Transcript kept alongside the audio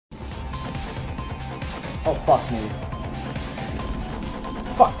Oh, fuck me.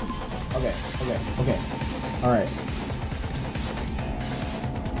 Fuck. Okay, okay, okay. Alright.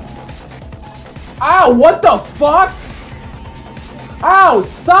 Ow, what the fuck? Ow,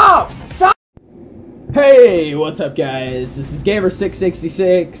 stop! Stop! Hey, what's up, guys? This is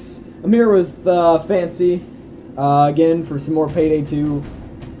Gamer666. I'm here with Fancy again for some more Payday 2.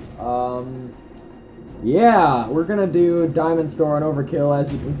 Yeah, we're gonna do Diamond Store on Overkill.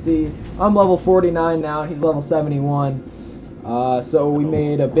 As you can see, I'm level 49 now, he's level 71. So we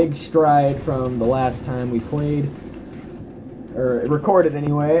made a big stride from the last time we played, or recorded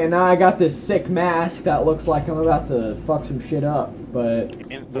anyway, and now I got this sick mask that looks like I'm about to fuck some shit up, but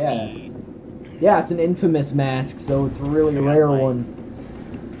yeah, it's an infamous mask, so it's a really rare one.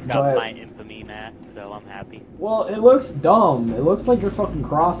 Got my infamy mask, so I'm happy. Well, it looks dumb. It looks like you're fucking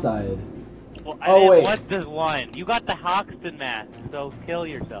cross-eyed. Well, I didn't want this one. You got the Hoxton mask, so kill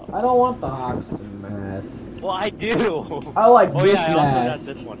yourself. I don't want the Hoxton mask. Well, I do. I like this mask. mask. I also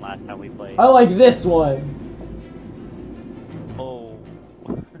got this one last time we played. I like this one. Oh.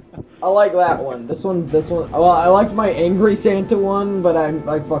 I like that one. This one. Well, I liked my Angry Santa one, but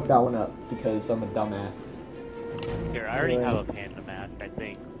I fucked that one up because I'm a dumbass. Here, I already have a panda mask, I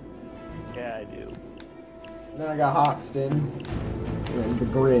think. Yeah, I do. Then I got Hoxton. And the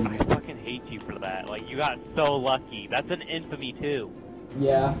grin. I fucking hate you for that. Like, you got so lucky. That's an infamy too.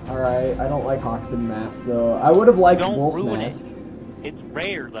 Yeah, alright. I don't like Hoxton mask though. I would have liked Wolf's mask. It's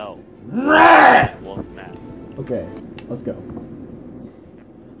rare though. Wolf's mask. Okay, let's go.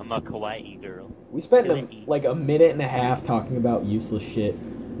 I'm a kawaii girl. We spent like a minute and a half talking about useless shit.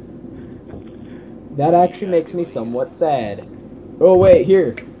 That actually makes me somewhat sad. Oh wait,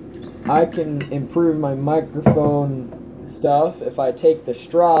 here. I can improve my microphone stuff if I take the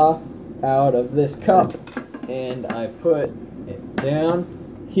straw out of this cup and I put it down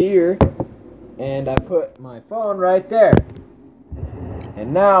here and I put my phone right there.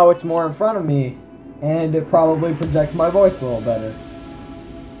 And now it's more in front of me and it probably projects my voice a little better.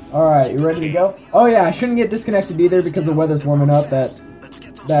 Alright, you ready to go? Oh yeah, I shouldn't get disconnected either because the weather's warming up.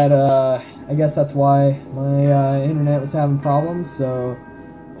 I guess that's why my internet was having problems, so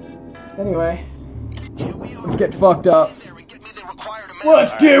anyway, let's get fucked up.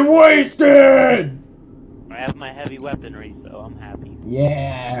 Let's get wasted! I have my heavy weaponry, so I'm happy.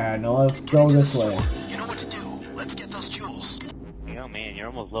 Yeah, no, let's go this way. You know what to do. Let's get those jewels. You know, man, you're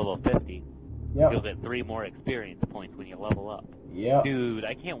almost level 50. Yep. You'll get 3 more experience points when you level up. Yep. Dude,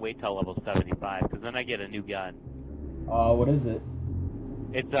 I can't wait till level 75, because then I get a new gun. What is it?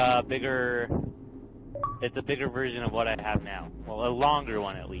 It's a bigger version of what I have now. Well, a longer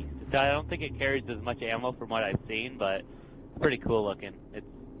one at least. I don't think it carries as much ammo from what I've seen, but it's pretty cool looking. It's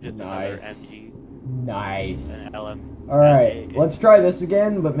just another MG. Nice. An LM. Alright, let's try this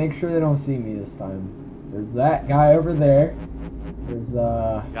again, but make sure they don't see me this time. There's that guy over there. There's,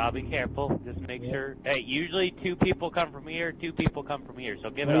 Gotta be careful. Just make sure. Hey, usually 2 people come from here, 2 people come from here, so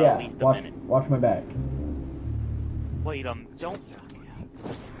give it at least a minute. Watch my back. Wait, don't...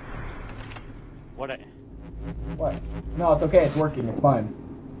 What? No, it's okay, it's working, it's fine.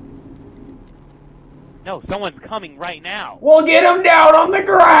 No, someone's coming right now! We'll get him down on the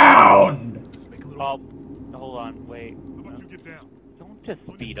ground! Oh, hold on, wait. How about you get down? Don't just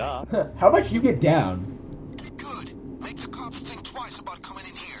speed up. How about you get down? Good. Make the cops think twice about coming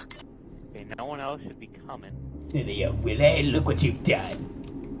in here. Okay, no one else should be coming. Silly old Willie, look what you've done.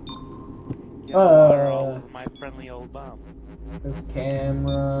 My friendly old bum. There's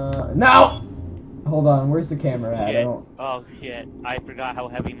camera. No! Hold on, where's the camera at? Shit. Oh shit, I forgot how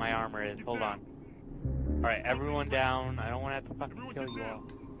heavy my armor is. Hold on. Alright, everyone down. I don't want to have to fucking kill you all.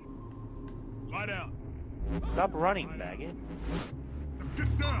 Lie down. Stop running, faggot.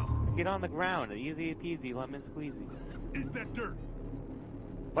 Get down. Get on the ground. Easy peasy, lemon squeezy. Eat that dirt.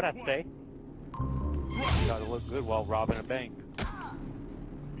 What'd I say? You gotta look good while robbing a bank.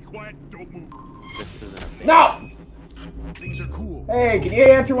 Be quiet. Don't move. This isn't a bank. No! Things are cool. Hey, can you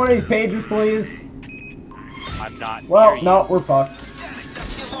answer one of these pages, please? I'm not. Well, no, we're fucked.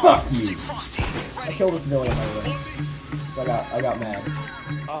 Fuck you! Frosty, I killed a civilian over there. I got mad.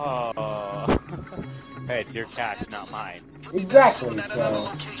 Oh. Hey, it's your catch, not mine. Exactly,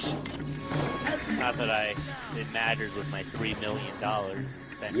 so... Not that it matters with my $3 million.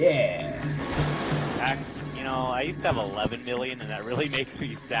 Yeah. You know, I used to have 11 million, and that really makes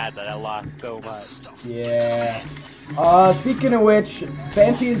me sad that I lost so much. Yeah. Speaking of which,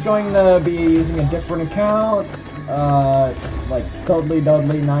 Fancy is going to be using a different account, like Studley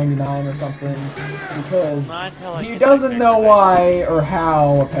Dudley 99 or something, because he doesn't know why or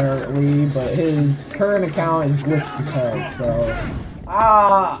how, apparently, but his current account is glitched as hell, so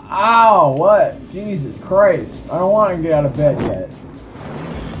Ow, what? Jesus Christ. I don't want to get out of bed yet.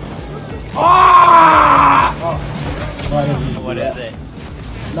 Ah! Oh. What is it?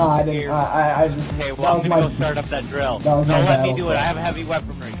 No, I didn't. I just. Okay, well, I'm gonna go start up that drill. That was Don't my let me battle do it. cry. I have heavy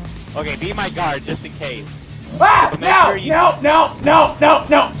weaponry. Okay, be my guard just in case. Ah! But make No! sure you-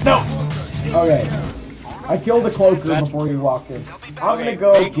 No! Okay. I killed the cloaker before you walked in. I'm gonna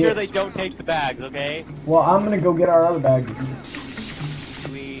go Make get. sure they don't take the bags, okay? Well, I'm gonna go get our other bags.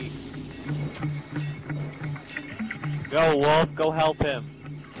 We go, Wolf. Go help him.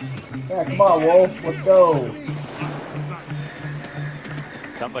 Yeah, come on, Wolf. Let's go.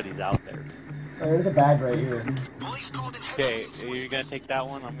 Somebody's out there. Oh, there's a bag right here. Okay, are you gonna take that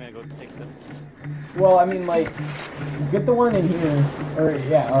one? I'm gonna go take this. Well, I mean, like, get the one in here. Or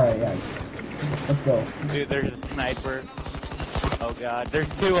yeah, all right, yeah. Let's go. Dude, there's a sniper. Oh god, there's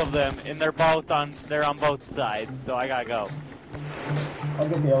two of them, and they're on both sides, so I gotta go. I'll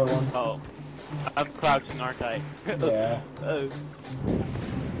get the other one. Oh, I'm crouching, aren't I? Yeah.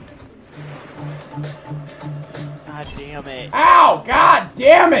 God damn it. Ow! God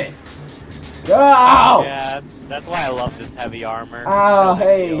damn it! Ow! Yeah, that's why I love this heavy armor. Ow! No big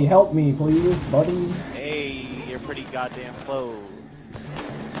Hey, deal. help me, please, buddy. Hey, you're pretty goddamn close.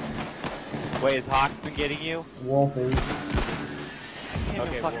 Wait, is Hawk been getting you? Wolf is. I can't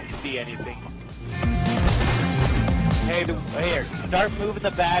even fucking see anything. Hey, here, start moving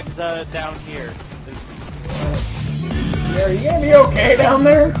the bags down here. Yeah, are you gonna be okay down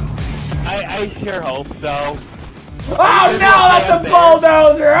there? I sure hope so. Oh no, that's a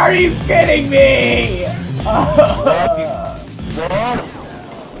bulldozer! Are you kidding me?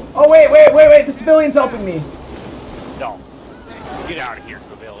 Oh wait, the civilian's helping me. No. Get out of here,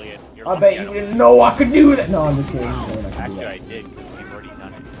 civilian. You're I bet you didn't know I could do that. No, I'm just kidding. Actually, I did, because we've already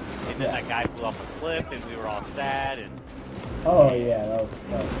done it. And then that guy flew off a cliff, and we were all sad, and... Oh yeah, that was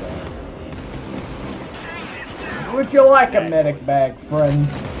bad. Would you like a medic bag, friend?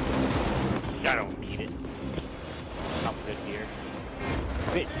 I don't need it. I'm good here.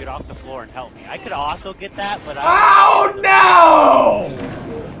 Bitch, get off the floor and help me. I could also get that, but I... Oh no!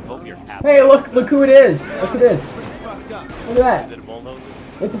 Hope you're happy. Hey, look who it is. Look at this. Look at Is that. it a bulldozer?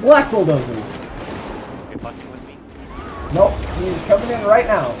 It's a black bulldozer. You're fucking with me? Nope, he's coming in right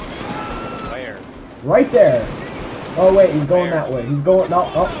now. Where? Right there. Oh wait, he's going that way. He's going. No.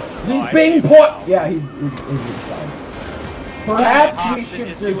 He's being put. Yeah, he's inside. Perhaps we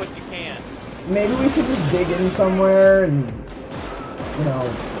should do just. what you can. Maybe we should just dig in somewhere and, you know,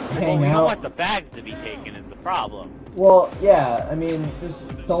 hang We don't out. want the bags to be taken is the problem. Well, yeah. I mean,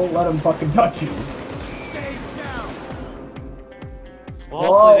 just don't let him fucking touch you. Well,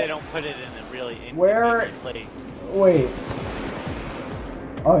 hopefully they don't put it in a really inconvenient place. Wait.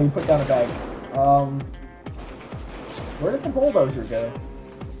 Oh, you put down a bag. Where did the bulldozer go?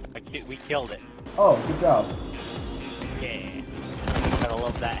 We killed it. Oh, good job. Yeah. Gotta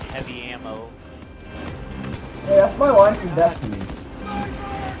love that heavy ammo. Hey, that's my line from Destiny.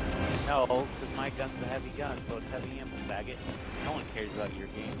 No, because my gun's a heavy gun, so it's heavy ammo, faggot. No one cares about your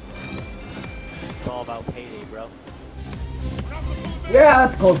game. It's all about payday, bro. Yeah,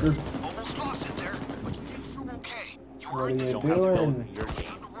 that's Cloaker. Almost lost it there, but you came through okay. You What are earned you it. Don't have to build doing? your game.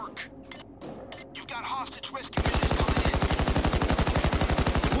 Time to work. You've got hostage rescue units coming in.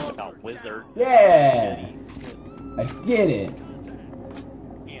 A wizard. Yeah! I did it.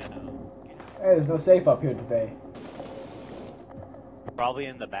 Yeah. Hey, there's no safe up here today. Probably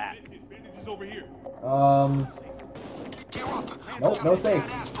in the back. Bandages over here. Gear up. Nope, no safe.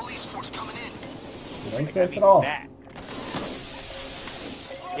 Badass police force coming in. No safe at all. Back.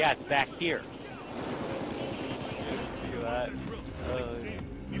 Yeah, it's back here.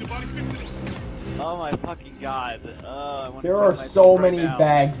 Need a body fixing it. Oh my fucking god. I wanna There throw are my so book right many now.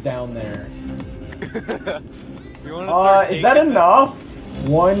 bags down there. You wanna start Is that taking them? enough?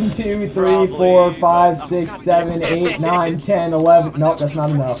 1, 2, 3, 4, 5, 6, 7, 8, 9, 10, 11. Nope, that's not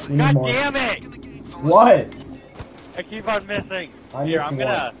enough. We need God more. damn it! What? I keep on missing. I Here, missed I'm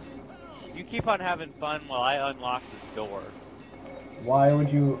gonna... once. You keep on having fun while I unlock this door. Why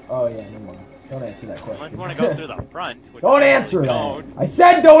would you? Oh yeah, never mind. Don't answer that question. Unless you wanna go through the front. which Don't I answer that. don't. I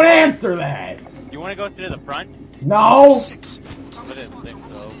said don't answer that. You wanna go through the front? No. I didn't think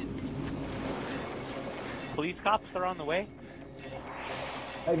so. Police cops are on the way?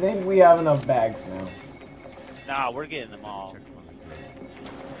 I think we have enough bags now. Nah, we're getting them all.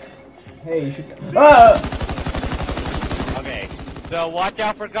 Hey, you should. Okay, so watch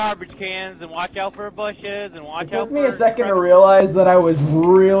out for garbage cans, and watch out for bushes, and watch It out took for... me a second to realize that I was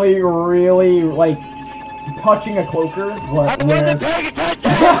really, like, touching a cloaker. I But wasn't paying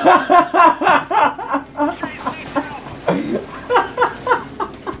attention!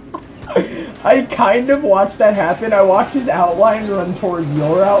 I kind of watched that happen. I watched his outline run towards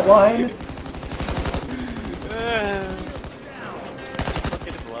your outline.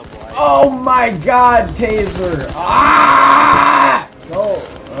 Oh my god, Taser! Ah! Go.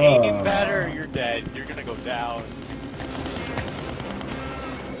 Aim better, you're dead. You're gonna go down.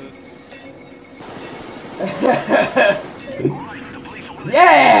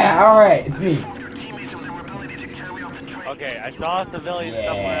 Yeah! Alright, it's me. Okay, I saw a civilian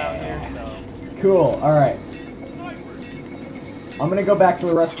somewhere out here, so... Cool, alright. I'm gonna go back to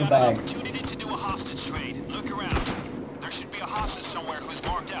the rest of the bags. Opportunity to do a hostage trade. Look around. There should be a hostage somewhere who's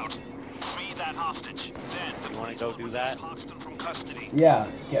marked out. Free that hostage. Then the You wanna go do that? Hoxton from custody. Yeah,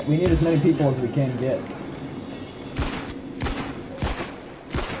 we need as many people as we can get.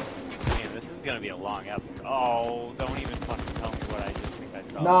 Man, this is gonna be a long episode. Oh, don't even fucking tell me what I just think I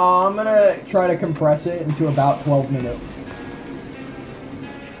saw. No, I'm gonna try to compress it into about 12 minutes.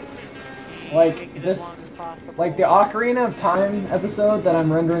 Like, this, like the Ocarina of Time episode that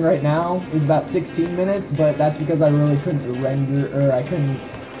I'm rendering right now is about 16 minutes, but that's because I really couldn't I couldn't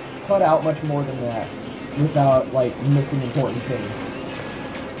cut out much more than that without, like, missing important things.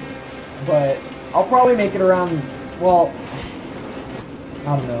 But I'll probably make it around, well,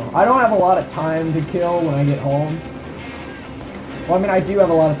 I don't know. I don't have a lot of time to kill when I get home. Well, I mean, I do have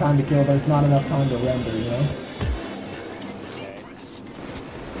a lot of time to kill, but it's not enough time to render, you know?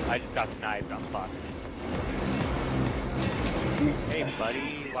 I just got sniped, I'm fucked. Hey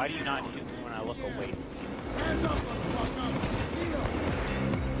buddy, why do you not shoot me when I look away?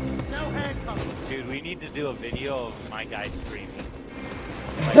 Dude, we need to do a video of my guy screaming.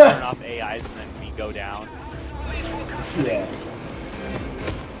 Like turn off AIs and then we go down. Yeah.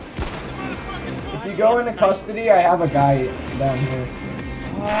 If you go into custody, I have a guy down here.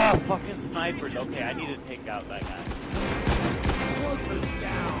 Ah, fucking snipers. Okay, I need to take out that guy.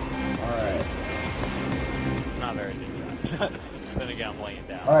 Alright. Not very good shot. Then again, I'm laying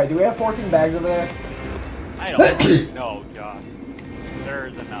down. Alright, do we have 14 bags over there? I don't know, Josh.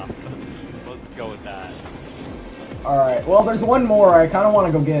 There's enough. Let's go with that. Alright, well there's one more. I kind of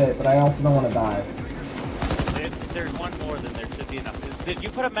want to go get it, but I also don't want to die. If there's one more, then there should be enough. Did you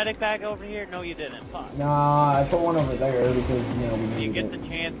put a medic bag over here? No, you didn't. Fuck. Nah, I put one over there because, you know, we need You get it. the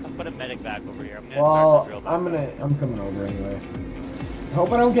chance, come put a medic bag over here. I'm gonna Well, start the drill back I'm coming over anyway. I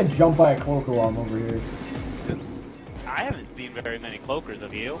hope I don't get jumped by a cloaker while I'm over here. I haven't seen very many cloakers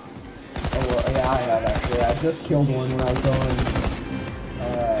of you. Oh, well, yeah, I have actually. I just killed one when I was going.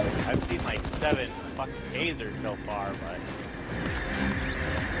 Alright. I've seen like 7 fucking tasers so far, but...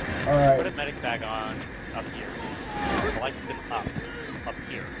 Put a Alright. medic bag on up here. I like them up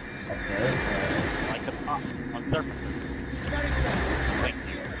here. Okay. I like them up on surfaces. Thank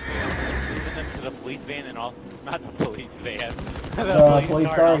you. Moving them to the police van and also... Not the police van. the police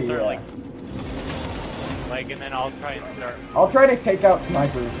car, car, and I'll start, yeah. and then I'll try and start... I'll try to take out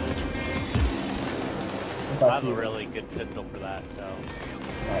snipers. If I I have see a them. really good pistol for that, so...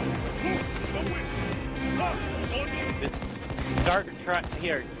 Nice. Just start try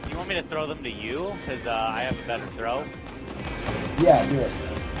here. Do you want me to throw them to you? Because I have a better throw. Yeah, do it.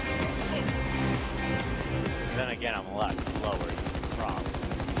 Then again, I'm a lot slower. Problem.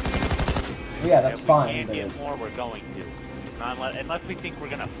 Yeah, that's if fine. If we but- can't get more, we're going to. Not unless we think we're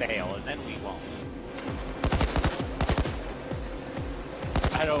gonna fail, and then we won't.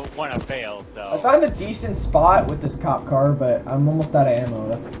 I don't want to fail, so. I found a decent spot with this cop car, but I'm almost out of ammo.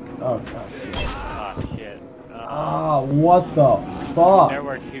 That's oh shit. Oh shit. Ah, what the fuck? There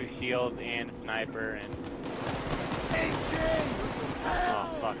were 2 shields and a sniper and. Oh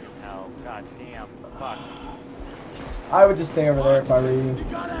fucking hell! God damn! Fuck! I would just stay over there if I were you.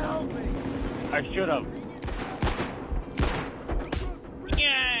 I should have.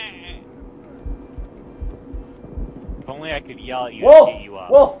 Yeah. If only I could yell at you Wolf! and get you up.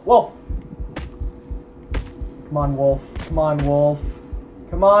 Wolf! Wolf! Come on, Wolf. Come on, Wolf.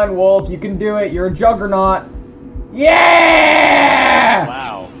 Come on, Wolf. You can do it. You're a juggernaut. Yeah!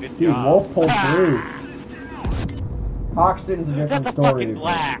 Wow, good Dude, job. Wolf pulled through. Hoxton's a different That's a story. fucking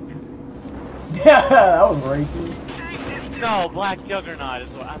black. Yeah, that was racist. No, black juggernaut is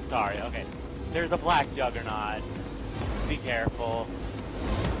what. I'm sorry. Okay, there's a black juggernaut. Be careful.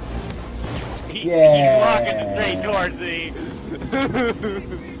 He's walking straight towards me.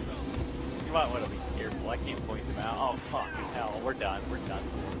 You might want to be careful. I can't point him out. Oh fucking hell, we're done. We're done.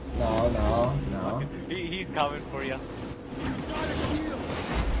 No. He's coming for you.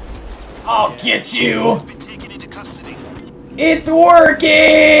 I'll get you! Been taken into custody. It's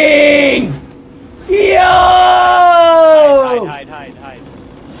working! Yo! Hide. I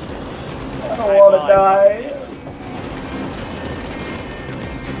don't want to die.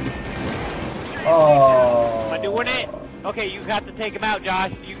 Oh. Am I doing it? Okay, you have to take him out,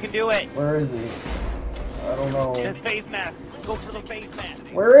 Josh. You can do it. Where is he? I don't know. His face mask. Go for the face mask.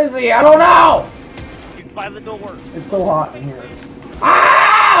 Where is he? I don't know! He's by the door. It's so hot in here.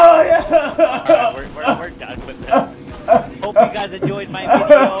 Ah! Alright, we're done with this. Hope you guys enjoyed my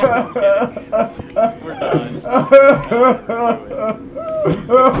video. We're done.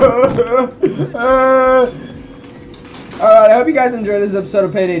 Alright, I hope you guys enjoyed this episode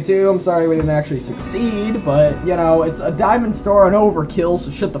of Payday 2. I'm sorry we didn't actually succeed, but, you know, it's a diamond store on overkill, so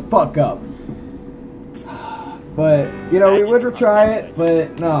shut the fuck up. But, you know, we would retry it,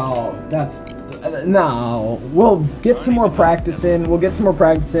 but no, no. We'll get some more practice in,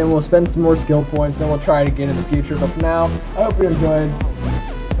 we'll spend some more skill points, then we'll try it again in the future. But for now, I hope you enjoyed.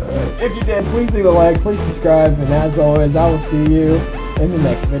 If you did, please leave a like, please subscribe, and as always, I will see you in the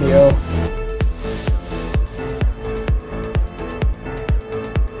next video.